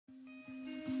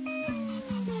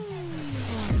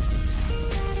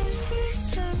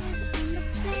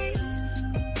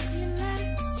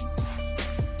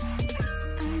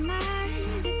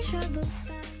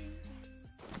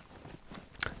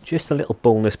just a little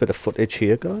bonus bit of footage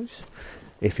here, guys.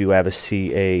 If you ever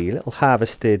see a little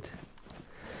harvested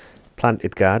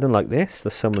planted garden like this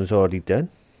that someone's already done,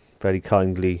 very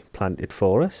kindly planted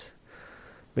for us,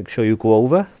 make sure you go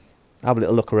over, have a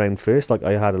little look around first like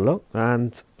I had a look,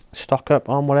 and stock up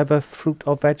on whatever fruit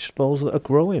or vegetables that are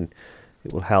growing.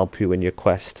 It will help you in your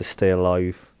quest to stay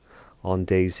alive on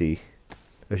DayZ.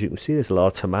 As you can see, there's a lot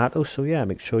of tomatoes, so yeah,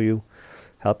 make sure you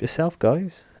help yourself,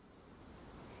 guys.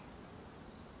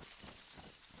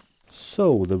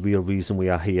 So the real reason we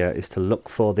are here is to look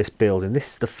for this building.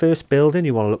 This is the first building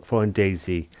you want to look for in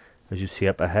DayZ. As you see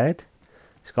up ahead,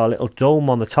 it's got a little dome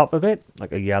on the top of it,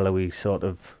 like a yellowy sort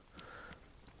of,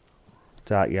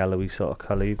 dark yellowy sort of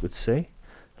colour you could see.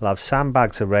 It'll have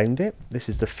sandbags around it. This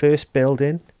is the first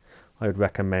building I would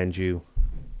recommend you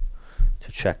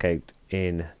to check out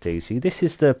in DayZ. This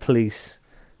is the police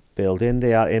building.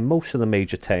 They are in most of the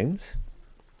major towns.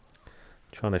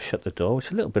 Trying to shut the door.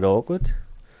 It's a little bit awkward.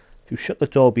 If you shut the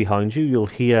door behind you, you'll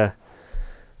hear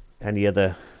any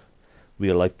other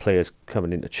real life players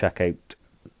coming in to check out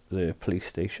the police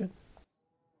station.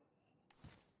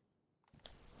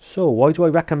 So why do I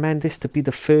recommend this to be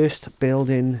the first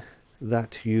building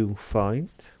that you find?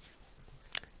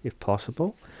 If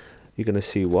possible, you're going to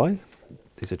see why.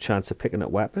 There's a chance of picking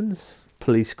up weapons,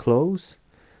 police clothes,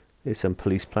 there's some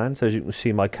police plans. As you can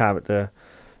see, my character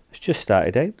has just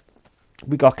started out.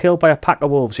 We got killed by a pack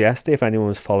of wolves yesterday, if anyone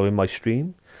was following my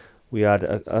stream. We had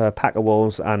a pack of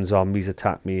wolves and zombies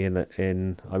attack me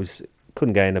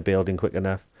couldn't get in a building quick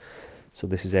enough. So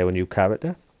this is our new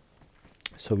character.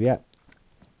 So yeah,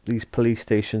 these police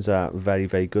stations are very,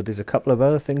 very good. There's a couple of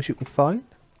other things you can find.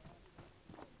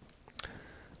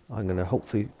 I'm going to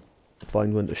hopefully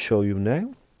find one to show you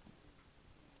now.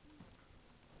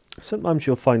 Sometimes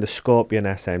you'll find a Scorpion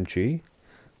SMG.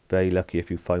 Very lucky if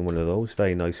you find one of those.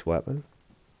 Very nice weapon.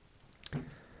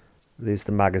 There's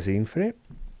the magazine for it.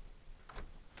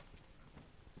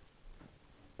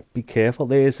 Be careful.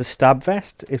 There's a stab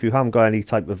vest. If you haven't got any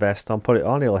type of vest on, put it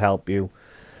on. It'll help you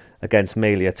against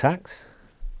melee attacks.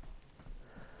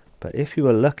 But if you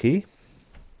are lucky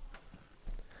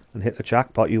and hit the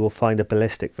jackpot, you will find a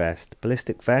ballistic vest.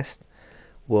 Ballistic vest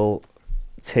will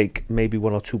take maybe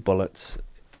 1 or 2 bullets.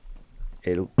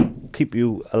 It'll keep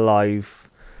you alive.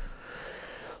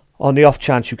 On the off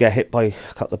chance you get hit by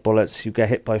a couple of bullets, you get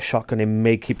hit by a shotgun, it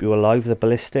may keep you alive. The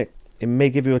ballistic, it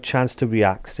may give you a chance to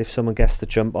react. If someone gets the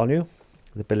jump on you,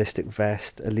 the ballistic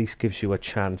vest at least gives you a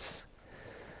chance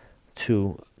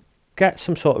to get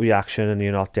some sort of reaction and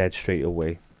you're not dead straight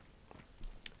away.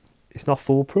 It's not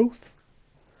foolproof.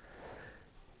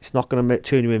 It's not going to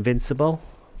turn you invincible,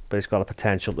 but it's got a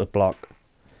potential to block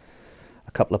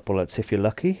a couple of bullets if you're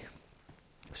lucky.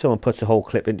 If someone puts a whole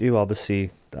clip into you, obviously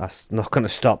that's not going to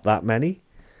stop that many.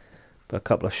 But a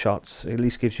couple of shots at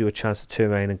least gives you a chance to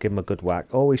turn around and give them a good whack.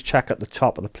 Always check at the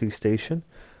top of the police station.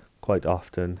 Quite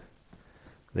often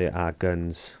there are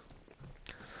guns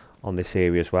on this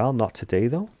area as well. Not today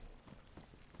though.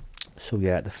 So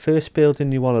yeah, the first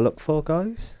building you want to look for,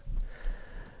 guys,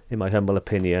 in my humble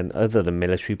opinion, other than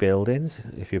military buildings,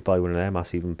 if you buy one of them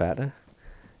that's even better,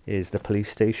 is the police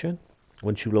station.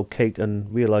 Once you locate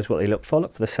and realise what they look for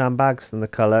the sandbags and the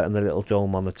colour and the little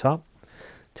dome on the top.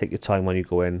 Take your time when you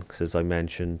go in, because as I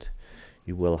mentioned,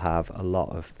 you will have a lot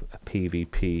of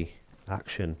PvP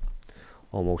action.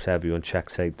 Almost everyone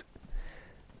checks out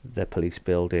the police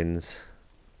buildings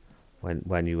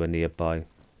when you are nearby.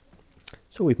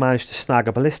 So we've managed to snag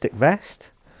a ballistic vest,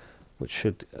 which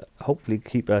should hopefully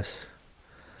keep us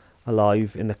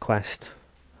alive in the quest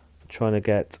trying to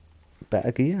get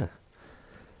better gear.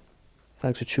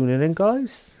 Thanks for tuning in,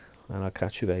 guys, and I'll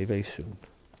catch you very, very soon.